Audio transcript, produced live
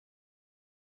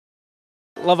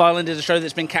Love Island is a show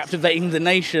that's been captivating the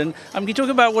nation. Can you talk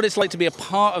about what it's like to be a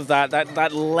part of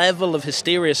that level of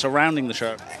hysteria surrounding the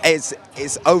show? It's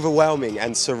overwhelming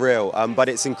and surreal, but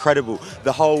it's incredible.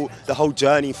 The whole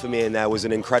journey for me in there was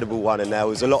an incredible one, and there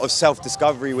was a lot of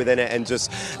self-discovery within it and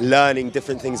just learning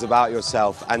different things about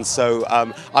yourself. And so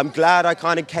I'm glad I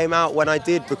kind of came out when I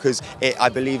did, because I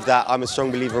believe that I'm a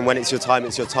strong believer in when it's your time,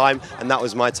 and that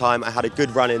was my time. I had a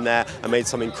good run in there. I made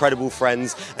some incredible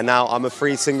friends, and now I'm a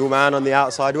free single man on the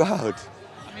outside world.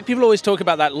 I mean, people always talk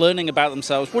about that, learning about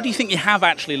themselves. What do you think you have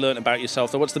actually learned about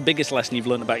yourself? Or what's the biggest lesson you've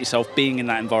learned about yourself being in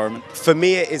that environment? For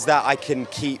me, it is that I can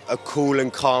keep a cool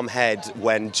and calm head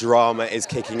when drama is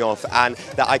kicking off, and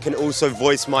that I can also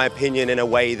voice my opinion in a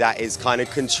way that is kind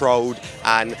of controlled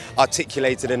and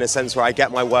articulated in a sense where I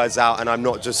get my words out and I'm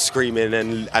not just screaming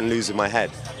and losing my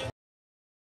head.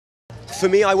 For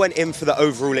me, I went in for the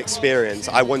overall experience.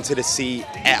 I wanted to see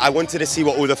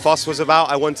what all the fuss was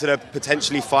about. I wanted to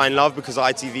potentially find love, because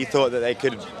ITV thought that they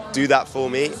could do that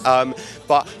for me.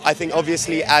 But I think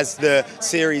obviously as the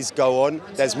series go on,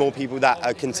 there's more people that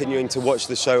are continuing to watch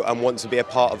the show and want to be a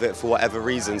part of it for whatever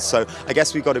reason. So I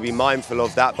guess we've got to be mindful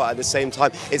of that. But at the same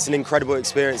time, it's an incredible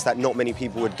experience that not many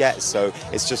people would get. So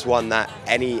it's just one that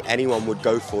anyone would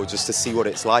go for, just to see what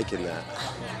it's like in there.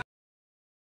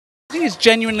 I think it's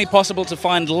genuinely possible to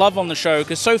find love on the show,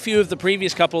 because so few of the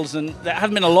previous couples, and there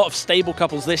haven't been a lot of stable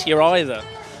couples this year either.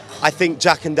 I think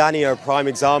Jack and Danny are a prime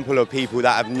example of people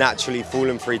that have naturally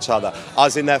fallen for each other. I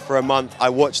was in there for a month, I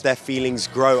watched their feelings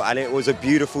grow, and it was a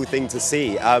beautiful thing to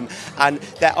see. And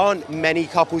there aren't many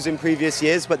couples in previous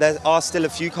years, but there are still a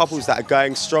few couples that are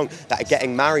going strong, that are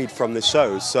getting married from the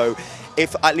show. So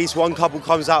if at least one couple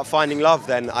comes out finding love,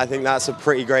 then I think that's a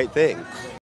pretty great thing.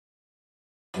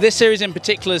 This series in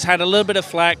particular has had a little bit of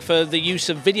flack for the use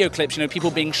of video clips,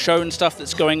 people being shown stuff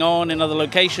that's going on in other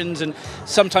locations, and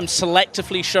sometimes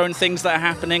selectively shown things that are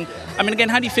happening. I mean, again,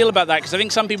 how do you feel about that? Because I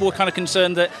think some people were kind of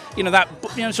concerned that,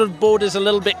 sort of borders a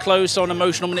little bit close on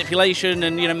emotional manipulation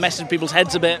and, messes with people's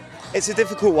heads a bit. It's a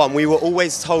difficult one. We were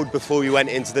always told before we went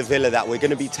into the villa that we're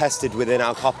going to be tested within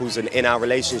our couples and in our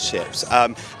relationships.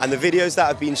 And the videos that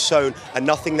have been shown are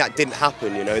nothing that didn't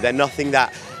happen, They're nothing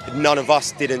that none of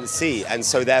us didn't see, and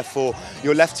so therefore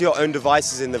you're left to your own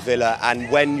devices in the villa, and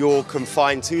when you're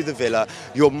confined to the villa,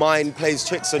 your mind plays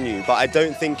tricks on you. But I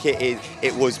don't think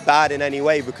it was bad in any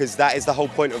way, because that is the whole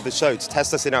point of the show, to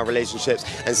test us in our relationships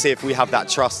and see if we have that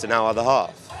trust in our other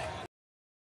half.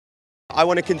 I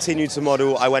want to continue to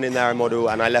model. I went in there a model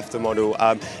and I left a model.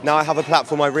 Now I have a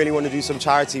platform. I really want to do some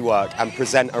charity work and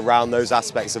present around those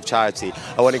aspects of charity.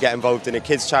 I want to get involved in a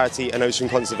kids charity, an ocean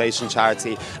conservation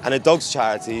charity, and a dogs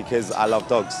charity, because I love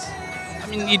dogs. I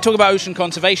mean, you talk about ocean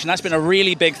conservation. That's been a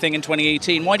really big thing in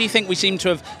 2018. Why do you think we seem to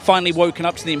have finally woken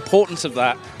up to the importance of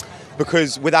that?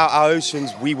 Because without our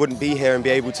oceans, we wouldn't be here and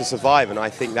be able to survive. And I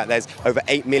think that there's over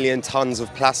 8 million tons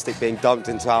of plastic being dumped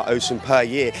into our ocean per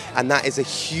year. And that is a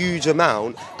huge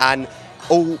amount. And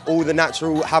all the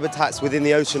natural habitats within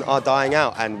the ocean are dying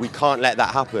out. And we can't let that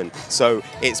happen. So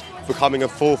it's becoming a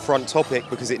forefront topic,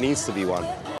 because it needs to be one.